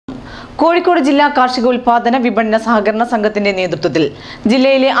കോഴിക്കോട് ജില്ലാ കാർഷിക ഉൽപാദന വിപണന സഹകരണ സംഘത്തിന്റെ നേതൃത്വത്തിൽ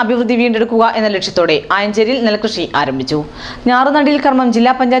ജില്ലയിലെ അഭിവൃദ്ധി വീണ്ടെടുക്കുക എന്ന ലക്ഷ്യത്തോടെ ആയഞ്ചേരിയിൽ നെൽകൃഷി ആരംഭിച്ചു. ഞാറുനടീൽ കർമ്മം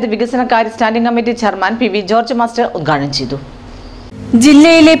ജില്ലാ പഞ്ചായത്ത് വികസന കാര്യ standing committee chairman P George master ഉദ്ഘാടനം ചെയ്തു.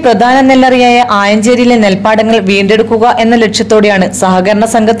 ജില്ലയിലെ പ്രധാന നെല്ലറിയായ ആയഞ്ചേരിയിലെ നെൽപ്പാടങ്ങൾ വീണ്ടെടുക്കുക എന്ന ലക്ഷ്യത്തോടെയാണ് സഹകരണ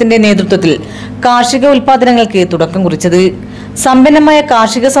സംഘത്തിന്റെ നേതൃത്വത്തിൽ കാർഷിക ഉൽപാദനങ്ങൾക്ക് തുടക്കം കുറിച്ചത്. സമ്പന്നമായ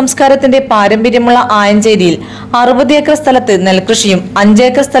കാർഷിക സംസ്കാരത്തിന്റെ പാരമ്പര്യമുള്ള ആയഞ്ചേരിയിൽ 60 ഏക്കർ സ്ഥലത്ത് നെൽകൃഷിയും 5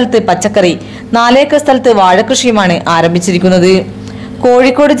 ഏക്കർ സ്ഥലത്ത് പച്ചക്കറി, 4 ഏക്കർ സ്ഥലത്ത് വാഴകൃഷിയുമാണ് ആരംഭിച്ചിരിക്കുന്നത്.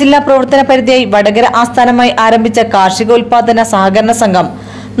 കോഴിക്കോട് ജില്ലാ പ്രവർത്തന പരിധിയായി വടകര ആസ്ഥാനമായി ആരംഭിച്ച കാർഷിക ഉൽപാദന സഹകരണ സംഘം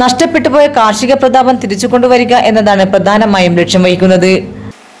നഷ്ടപ്പെട്ടുപോയ കാർഷിക പ്രതാപം തിരിച്ചുകൊണ്ടുവരിക എന്നതാണ് പ്രധാനമായും ലക്ഷ്യം വഹിക്കുന്നത്.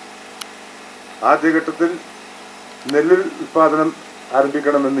 ആദ്യഘട്ടത്തിൽ നെല്ല് ഉൽപാദനം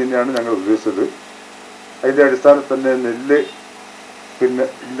ആരംഭിക്കണമെന്ന് തന്നെയാണ് ഞങ്ങൾ ഉദ്ദേശിച്ചത്. അതിന്റെ അടിസ്ഥാനത്തിൽ തന്നെ നെല്ല്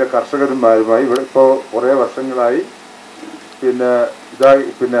ഇതിന്റെ കർഷകന്മാരുമായി ഇവിടെ ഇപ്പോൾ കുറേ വർഷങ്ങളായി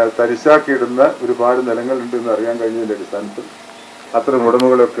തരിശാക്കിയിടുന്ന ഒരുപാട് നിലങ്ങളുണ്ട് എന്ന് അറിയാൻ കഴിഞ്ഞതിന്റെ അടിസ്ഥാനത്തിൽ അത്തരം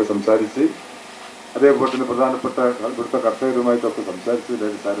ഉടമകളൊക്കെ സംസാരിച്ച്, അതേപോലെ തന്നെ പ്രധാനപ്പെട്ട ഇവിടുത്തെ കർഷകരുമായിട്ടൊക്കെ സംസാരിച്ചതിന്റെ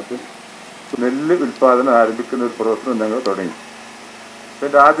അടിസ്ഥാനത്തിൽ നെല്ല് ഉൽപാദനം ആരംഭിക്കുന്ന ഒരു പ്രവർത്തനം ഞങ്ങൾ തുടങ്ങി.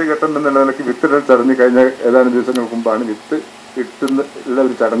 അതിന്റെ ആദ്യഘട്ടം എന്നുള്ള നിലയ്ക്ക് വിത്തിടൽ ചടങ്ങ് കഴിഞ്ഞ ഏതാനും ദിവസങ്ങൾക്ക് മുമ്പാണ് വിത്ത് ഇട്ടുള്ള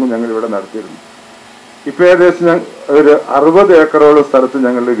ഒരു ചടങ്ങ് ഞങ്ങൾ ഇവിടെ നടത്തിയിരുന്നു. ഇപ്പൊ ഏകദേശം ഒരു 60 ഏക്കറോളം സ്ഥലത്ത്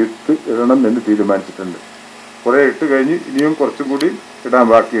ഞങ്ങൾ വിത്ത് ഇടണം എന്ന് തീരുമാനിച്ചിട്ടുണ്ട്. കുറെ ഇട്ട് കഴിഞ്ഞ് ഇനിയും കുറച്ചും കൂടി ഇടാൻ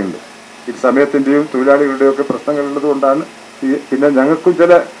ബാക്കിയുണ്ട്. ഈ സമയത്തിന്റെയും തൊഴിലാളികളുടെയും ഒക്കെ പ്രശ്നങ്ങളുള്ളത് കൊണ്ടാണ്. പിന്നെ ഞങ്ങൾക്കും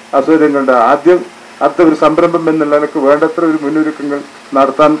ചില അസൗകര്യങ്ങളുണ്ട്. ആദ്യം ഒരു സംരംഭം എന്നുള്ളതൊക്കെ വേണ്ടത്ര ഒരു മുന്നൊരുക്കങ്ങൾ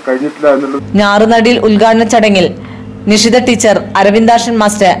നടത്താൻ കഴിഞ്ഞിട്ടില്ല എന്നുള്ളത്. ഞാറുനടീൽ ഉദ്ഘാടന ചടങ്ങിൽ Nishitha teacher, Aravindakshan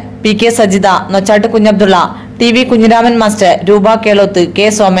master, P K. Sajitha, Nochat Kunhabdulla, TV. Kunhiraman master, രൂപ കേളോത്ത്, കെ.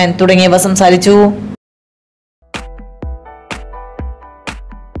 സോമൻ തുടങ്ങിയവർ സംസാരിച്ചു.